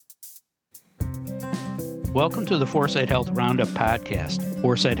Welcome to the 4sight Health Roundup podcast,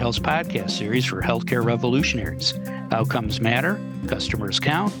 4sight Health's podcast series for healthcare revolutionaries. Outcomes matter, customers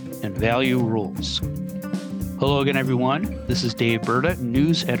count, and value rules. Hello again, everyone. This is Dave Burda,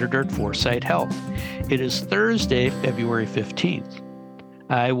 news editor at 4sight Health. It is Thursday, February 15th.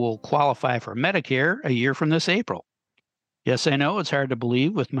 I will qualify for Medicare a year from this April. Yes, I know it's hard to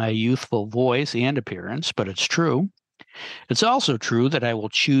believe with my youthful voice and appearance, but it's true. It's also true that I will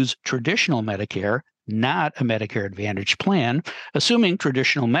choose traditional Medicare, not a Medicare Advantage plan, assuming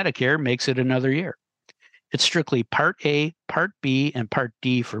traditional Medicare makes it another year. It's strictly Part A, Part B, and Part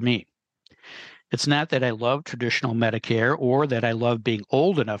D for me. It's not that I love traditional Medicare or that I love being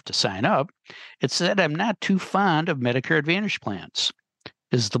old enough to sign up. It's that I'm not too fond of Medicare Advantage plans.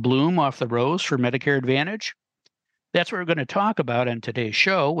 Is the bloom off the rose for Medicare Advantage? That's what we're going to talk about on today's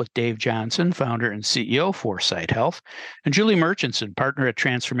show with Dave Johnson, founder and CEO of 4sight Health, and Julie Murchison, partner at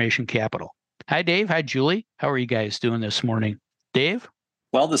Transformation Capital. Hi, Dave. Hi, Julie. How are you guys doing this morning? Dave?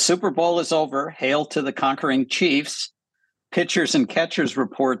 Well, the Super Bowl is over. Hail to the conquering Chiefs. Pitchers and catchers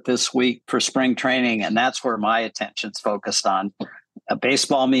report this week for spring training, and that's where my attention's focused on.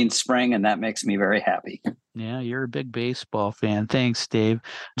 Baseball means spring, and that makes me very happy. Yeah, you're a big baseball fan. Thanks, Dave.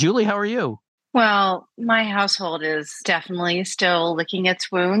 Julie, how are you? Well, my household is definitely still licking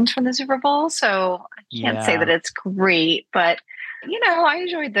its wounds from the Super Bowl, so I can't say that it's great, but I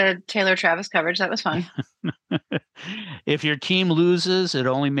enjoyed the Taylor Travis coverage. That was fun. If your team loses, it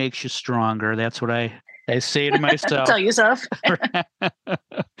only makes you stronger. That's what I say to myself. Tell yourself.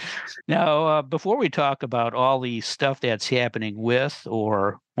 Now, before we talk about all the stuff that's happening with,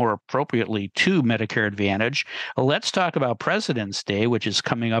 or more appropriately, to Medicare Advantage, let's talk about President's Day, which is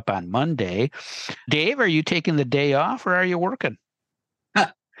coming up on Monday. Dave, are you taking the day off or are you working?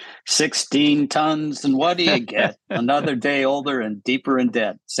 16 tons, and what do you get? Another day older and deeper in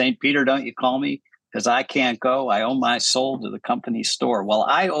debt. St. Peter, don't you call me? Because I can't go. I owe my soul to the company store. Well,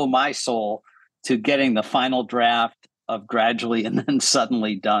 I owe my soul to getting the final draft of Gradually and Then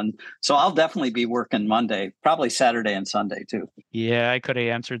Suddenly done. So I'll definitely be working Monday, probably Saturday and Sunday too. Yeah, I could have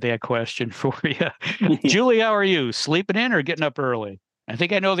answered that question for you. Julie, how are you? Sleeping in or getting up early? I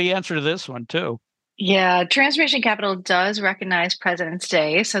think I know the answer to this one too. Yeah, Transformation Capital does recognize President's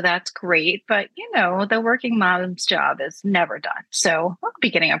Day, so that's great. But, the working mom's job is never done. So I'll be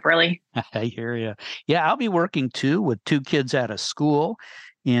getting up early. I hear you. Yeah, I'll be working too with 2 kids out of school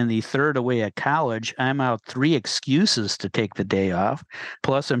and the third away at college. I'm out 3 excuses to take the day off.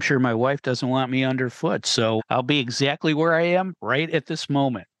 Plus, I'm sure my wife doesn't want me underfoot. So I'll be exactly where I am right at this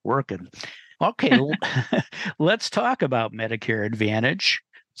moment, working. Okay, let's talk about Medicare Advantage.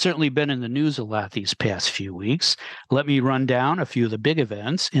 Certainly been in the news a lot these past few weeks. Let me run down a few of the big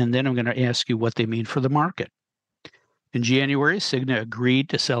events, and then I'm going to ask you what they mean for the market. In January, Cigna agreed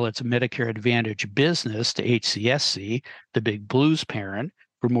to sell its Medicare Advantage business to HCSC, the Big Blues parent,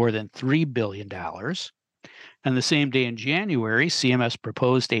 for more than $3 billion. On the same day in January, CMS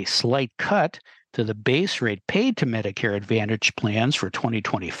proposed a slight cut to the base rate paid to Medicare Advantage plans for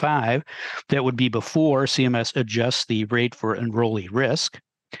 2025. That would be before CMS adjusts the rate for enrollee risk.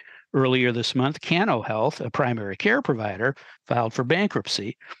 Earlier this month, Cano Health, a primary care provider, filed for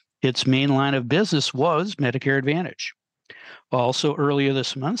bankruptcy. Its main line of business was Medicare Advantage. Also, earlier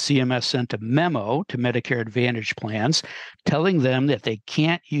this month, CMS sent a memo to Medicare Advantage plans telling them that they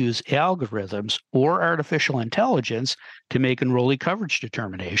can't use algorithms or artificial intelligence to make enrollee coverage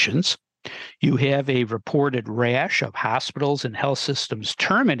determinations. You have a reported rash of hospitals and health systems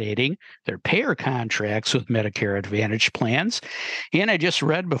terminating their payer contracts with Medicare Advantage plans. And I just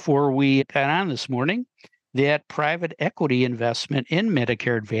read before we got on this morning that private equity investment in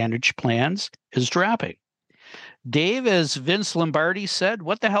Medicare Advantage plans is dropping. Dave, as Vince Lombardi said,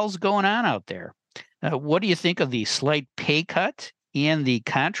 what the hell's going on out there? What do you think of the slight pay cut and the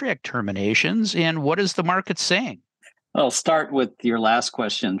contract terminations, and what is the market saying? I'll start with your last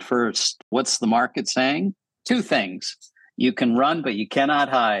question first. What's the market saying? 2 things. You can run, but you cannot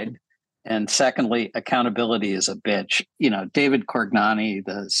hide. And secondly, accountability is a bitch. David Corgnani,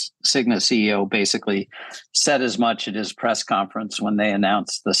 the Cigna CEO, basically said as much at his press conference when they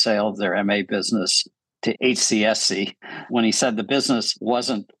announced the sale of their MA business to HCSC, when he said the business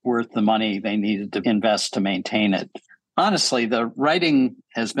wasn't worth the money they needed to invest to maintain it. Honestly, the writing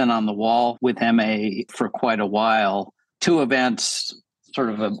has been on the wall with MA for quite a while. 2 events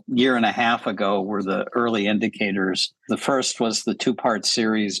sort of a year and a half ago were the early indicators. The first was the 2-part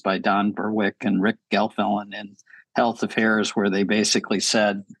series by Don Berwick and Rick Gelfand in Health Affairs, where they basically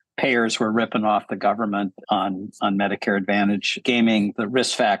said payers were ripping off the government on Medicare Advantage, gaming the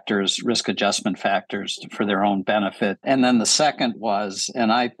risk adjustment factors for their own benefit. And then the second was,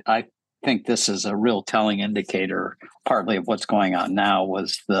 and I think this is a real telling indicator, partly of what's going on now,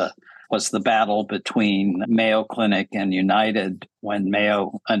 was the battle between Mayo Clinic and United when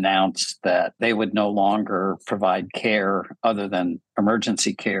Mayo announced that they would no longer provide care other than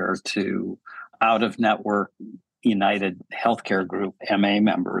emergency care to out-of-network United Healthcare Group MA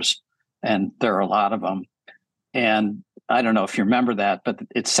members. And there are a lot of them. And I don't know if you remember that, but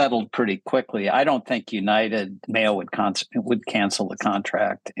it settled pretty quickly. I don't think Mayo would cancel the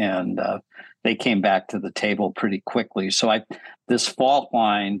contract, and they came back to the table pretty quickly. So this fault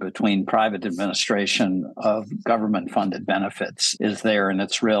line between private administration of government-funded benefits is there, and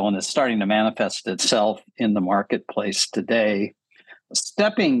it's real, and it's starting to manifest itself in the marketplace today.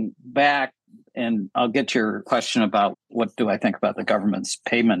 Stepping back, and I'll get to your question about what do I think about the government's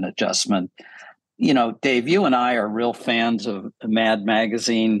payment adjustment. Dave, you and I are real fans of Mad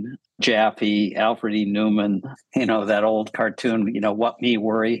Magazine, Jaffe, Alfred E. Newman, that old cartoon, What Me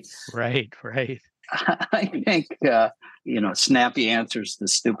Worry. Right. I think, snappy answers to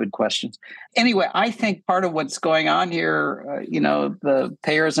stupid questions. Anyway, I think part of what's going on here, the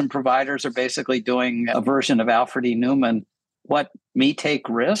payers and providers are basically doing a version of Alfred E. Newman, what, me take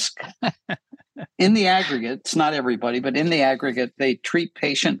risk? In the aggregate, it's not everybody, but in the aggregate, they treat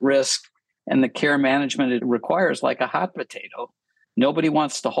patient risk and the care management it requires like a hot potato. Nobody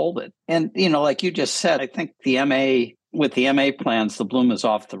wants to hold it. And, like you just said, I think with the MA plans, the bloom is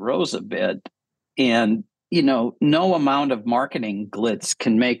off the rose a bit. And, no amount of marketing glitz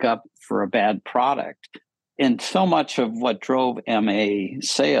can make up for a bad product. And so much of what drove MA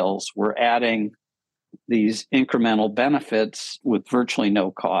sales were adding these incremental benefits with virtually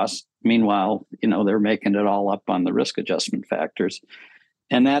no cost. Meanwhile, they're making it all up on the risk adjustment factors.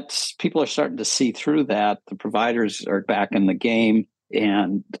 And people are starting to see through that. The providers are back in the game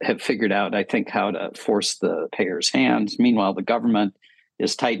and have figured out, I think, how to force the payers' hands. Meanwhile, the government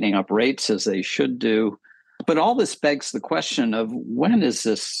is tightening up rates as they should do. But all this begs the question of when is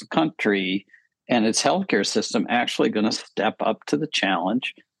this country and its healthcare system actually going to step up to the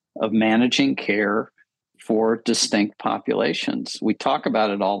challenge of managing care for distinct populations? We talk about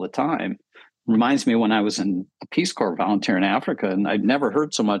it all the time. Reminds me when I was in a Peace Corps volunteer in Africa, and I'd never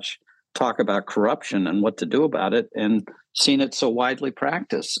heard so much talk about corruption and what to do about it, and seen it so widely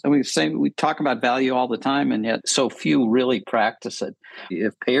practiced. And we talk about value all the time, and yet so few really practice it.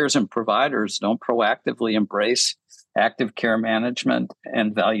 If payers and providers don't proactively embrace active care management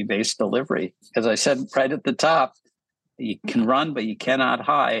and value-based delivery, as I said right at the top, you can run, but you cannot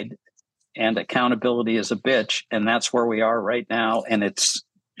hide, and accountability is a bitch, and that's where we are right now, and it's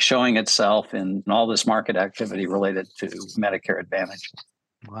showing itself in all this market activity related to Medicare Advantage.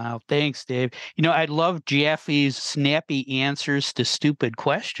 Wow. Thanks, Dave. I love Jaffe's snappy answers to stupid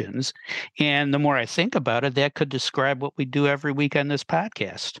questions. And the more I think about it, that could describe what we do every week on this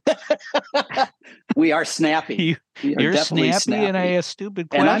podcast. We are snappy. You're snappy and I ask stupid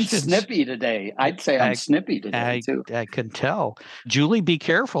questions. And I'm snippy today. I'd say I'm snippy today, too. I can tell. Julie, be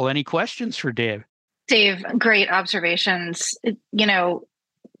careful. Any questions for Dave? Dave, great observations.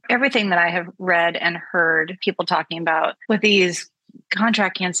 Everything that I have read and heard people talking about with these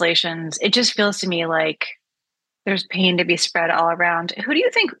contract cancellations, it just feels to me like there's pain to be spread all around. Who do you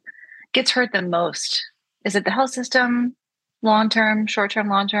think gets hurt the most? Is it the health system, long-term, short-term,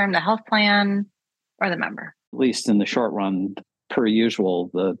 long-term, the health plan, or the member? At least in the short run, per usual,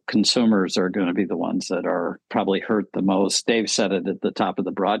 the consumers are going to be the ones that are probably hurt the most. Dave said it at the top of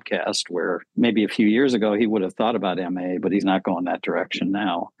the broadcast, where maybe a few years ago he would have thought about MA, but he's not going that direction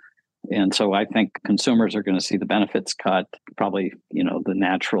now. And so I think consumers are going to see the benefits cut, probably, the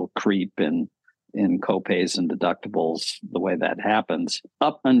natural creep in copays and deductibles, the way that happens,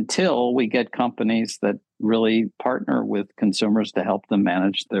 up until we get companies that really partner with consumers to help them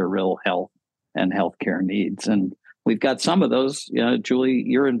manage their real health and healthcare needs. And we've got some of those. Julie,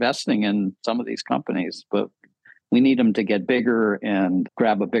 you're investing in some of these companies, but we need them to get bigger and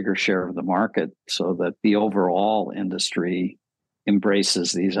grab a bigger share of the market so that the overall industry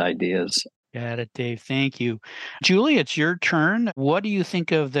embraces these ideas. Got it, Dave. Thank you. Julie, it's your turn. What do you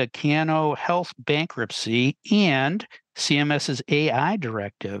think of the Cano Health bankruptcy and CMS's AI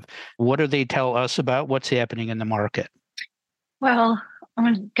directive? What do they tell us about what's happening in the market? Well,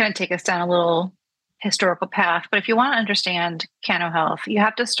 I'm going to take us down a little historical path, but if you want to understand Cano Health, you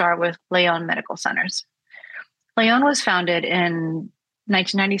have to start with Leon Medical Centers. Leon was founded in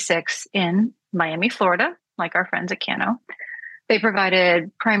 1996 in Miami, Florida, like our friends at Cano. They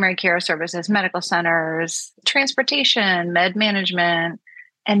provided primary care services, medical centers, transportation, med management,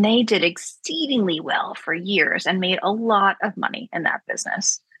 and they did exceedingly well for years and made a lot of money in that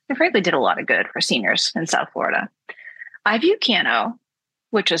business. They frankly did a lot of good for seniors in South Florida. I view Cano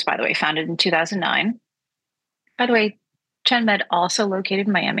which was, by the way, founded in 2009. By the way, ChenMed also located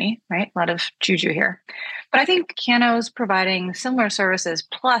in Miami, right? A lot of juju here. But I think Cano's providing similar services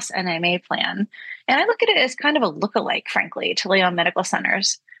plus an MA plan. And I look at it as kind of a lookalike, frankly, to Leon Medical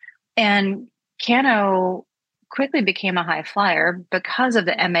Centers. And Cano quickly became a high flyer because of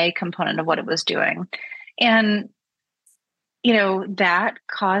the MA component of what it was doing. And, that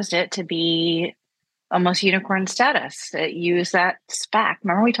caused it to be almost unicorn status. It used that SPAC.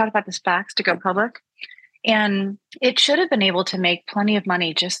 Remember we talked about the SPACs to go public? And it should have been able to make plenty of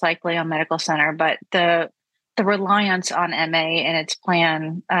money, just like Leon Medical Center, but the reliance on MA and its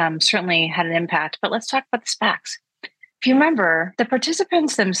plan certainly had an impact. But let's talk about the SPACs. If you remember, the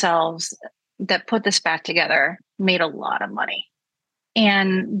participants themselves that put the SPAC together made a lot of money.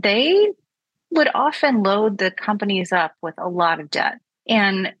 And they would often load the companies up with a lot of debt.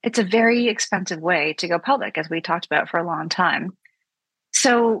 And it's a very expensive way to go public, as we talked about for a long time.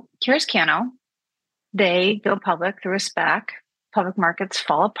 So here's Cano. They go public through a SPAC. Public markets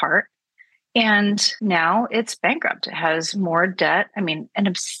fall apart. And now it's bankrupt. It has more debt. I mean, an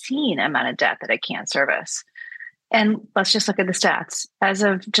obscene amount of debt that it can't service. And let's just look at the stats. As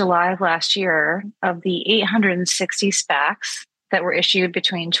of July of last year, of the 860 SPACs that were issued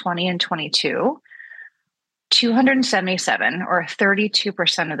between 20 and 22, 277 or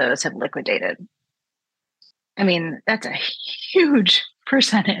 32% of those have liquidated. I mean, that's a huge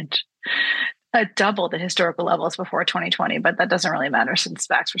percentage. Double the historical levels before 2020, but that doesn't really matter since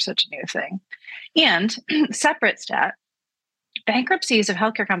SPACs were such a new thing. And separate stat, bankruptcies of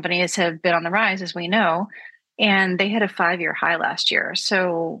healthcare companies have been on the rise, as we know, and they hit a 5-year high last year.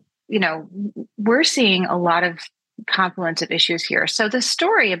 So, we're seeing a lot of confluence of issues here. So the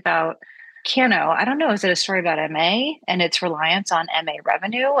story about Cano, I don't know, is it a story about MA and its reliance on MA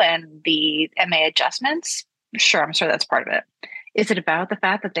revenue and the MA adjustments? Sure, I'm sure that's part of it. Is it about the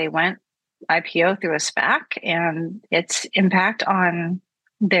fact that they went IPO through a SPAC and its impact on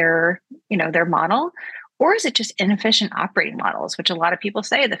their model? Or is it just inefficient operating models, which a lot of people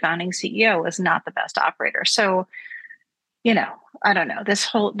say the founding CEO was not the best operator? So, I don't know. This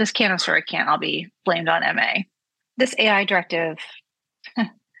Cano story can't all be blamed on MA. This AI directive, it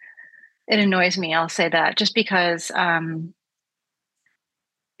annoys me. I'll say that just because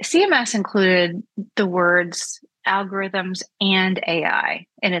CMS included the words algorithms and AI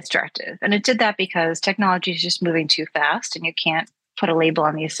in its directive. And it did that because technology is just moving too fast and you can't put a label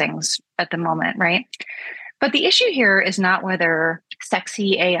on these things at the moment, right? But the issue here is not whether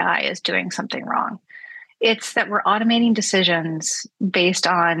sexy AI is doing something wrong. It's that we're automating decisions based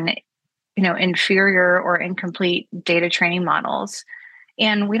on, inferior or incomplete data training models.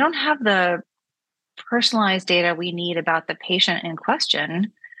 And we don't have the personalized data we need about the patient in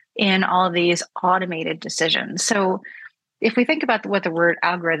question in all of these automated decisions. So if we think about what the word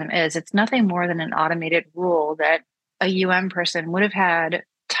algorithm is, it's nothing more than an automated rule that a person would have had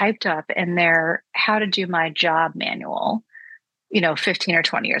typed up in their how to do my job manual, 15 or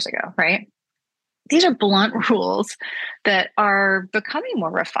 20 years ago, right? These are blunt rules that are becoming more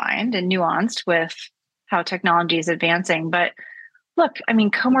refined and nuanced with how technology is advancing. But look,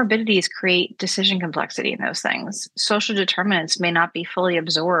 comorbidities create decision complexity in those things. Social determinants may not be fully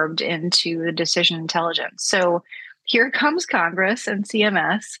absorbed into the decision intelligence. So here comes Congress and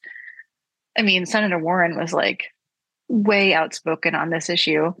CMS. Senator Warren was way outspoken on this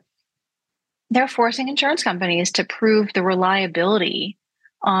issue. They're forcing insurance companies to prove the reliability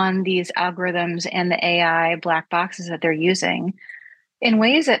on these algorithms and the AI black boxes that they're using in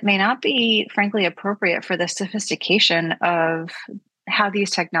ways that may not be, frankly, appropriate for the sophistication of how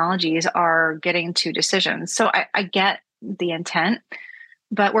these technologies are getting to decisions. So I get the intent,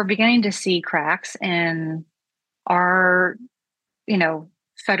 but we're beginning to see cracks in our,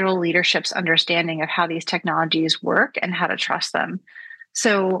 federal leadership's understanding of how these technologies work and how to trust them.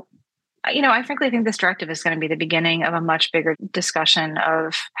 So, I frankly think this directive is going to be the beginning of a much bigger discussion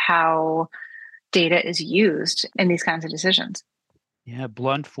of how data is used in these kinds of decisions. Yeah,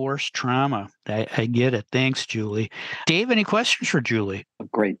 blunt force trauma. I get it. Thanks, Julie. Dave, any questions for Julie?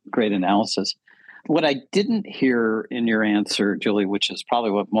 Great analysis. What I didn't hear in your answer, Julie, which is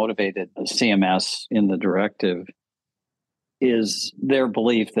probably what motivated the CMS in the directive, is their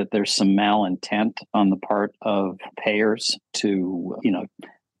belief that there's some malintent on the part of payers to,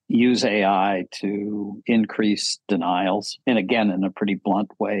 use AI to increase denials. And again, in a pretty blunt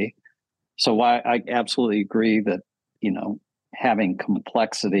way. So I absolutely agree that, having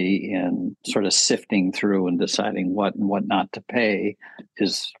complexity in sort of sifting through and deciding what and what not to pay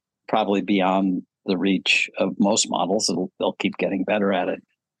is probably beyond the reach of most models. They'll keep getting better at it.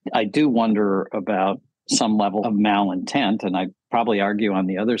 I do wonder about some level of malintent. And I'd probably argue on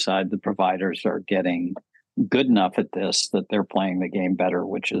the other side, the providers are getting good enough at this that they're playing the game better,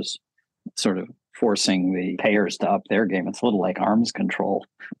 which is sort of forcing the payers to up their game. It's a little like arms control.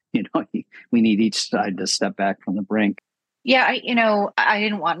 We need each side to step back from the brink. Yeah, I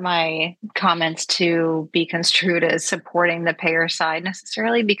didn't want my comments to be construed as supporting the payer side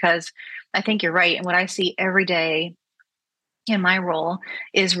necessarily, because I think you're right. And what I see every day in my role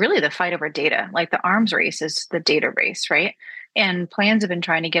is really the fight over data. Like the arms race is the data race, right? And plans have been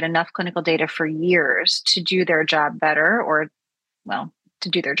trying to get enough clinical data for years to do their job better, to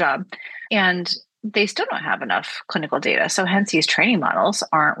do their job. And they still don't have enough clinical data. So hence these training models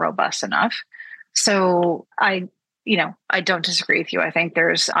aren't robust enough. So I don't disagree with you. I think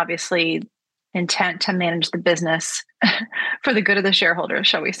there's obviously intent to manage the business for the good of the shareholders,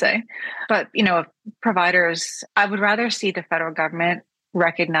 shall we say. But, providers, I would rather see the federal government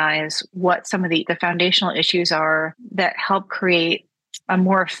recognize what some of the foundational issues are that help create a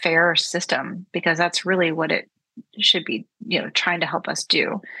more fair system, because that's really what it should be, trying to help us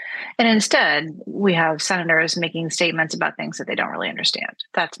do. And instead, we have senators making statements about things that they don't really understand.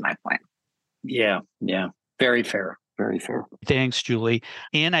 That's my point. Yeah. Very fair. Very fair. Thanks, Julie.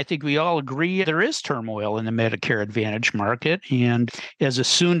 And I think we all agree there is turmoil in the Medicare Advantage market. And as a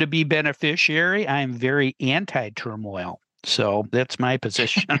soon-to-be beneficiary, I'm very anti-turmoil. So that's my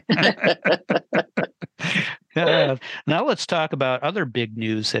position. Now let's talk about other big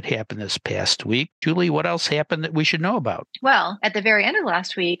news that happened this past week. Julie, what else happened that we should know about? Well, at the very end of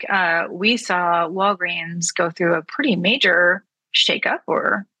last week, we saw Walgreens go through a pretty major shakeup,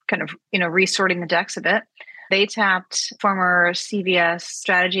 or kind of, resorting the decks a bit. They tapped former CVS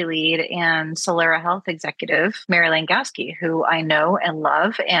strategy lead and Solera Health executive, Mary Langowski, who I know and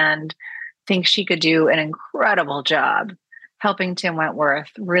love and think she could do an incredible job helping Tim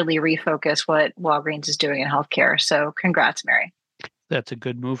Wentworth really refocus what Walgreens is doing in healthcare. So congrats, Mary. That's a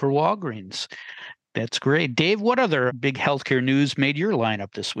good move for Walgreens. That's great. Dave, what other big healthcare news made your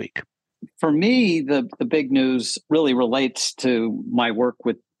lineup this week? For me, the big news really relates to my work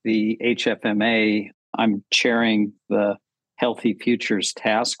with the HFMA. I'm chairing the Healthy Futures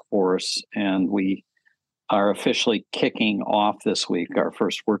Task Force, and we are officially kicking off this week our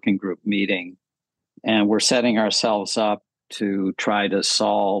first working group meeting. And we're setting ourselves up to try to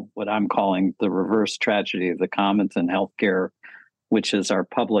solve what I'm calling the reverse tragedy of the commons in healthcare, which is our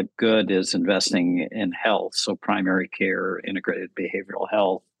public good is investing in health. So primary care, integrated behavioral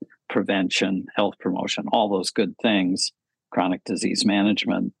health, prevention, health promotion, all those good things, chronic disease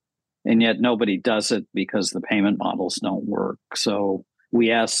management. And yet nobody does it because the payment models don't work. So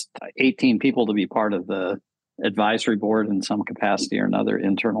we asked 18 people to be part of the advisory board in some capacity or another,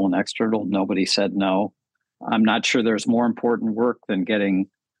 internal and external. Nobody said no. I'm not sure there's more important work than getting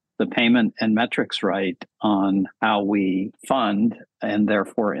the payment and metrics right on how we fund and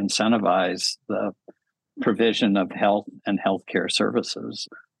therefore incentivize the provision of health and healthcare services.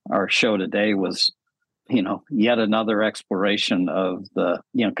 Our show today was yet another exploration of the,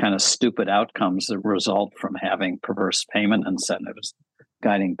 kind of stupid outcomes that result from having perverse payment incentives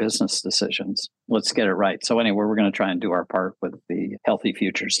guiding business decisions. Let's get it right. So anyway, we're going to try and do our part with the Healthy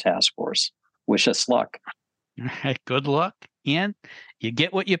Futures Task Force. Wish us luck. All right, good luck. And you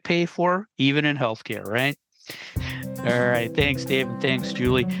get what you pay for, even in healthcare, right? All right. Thanks, Dave, and thanks,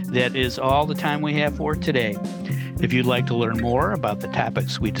 Julie. That is all the time we have for today. If you'd like to learn more about the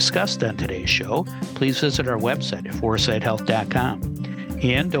topics we discussed on today's show, please visit our website at 4sighthealth.com.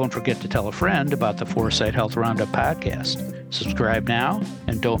 And don't forget to tell a friend about the 4sight Health Roundup podcast. Subscribe now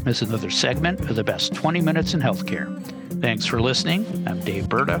and don't miss another segment of the best 20 minutes in healthcare. Thanks for listening. I'm Dave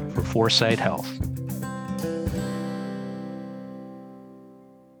Berta for 4sight Health.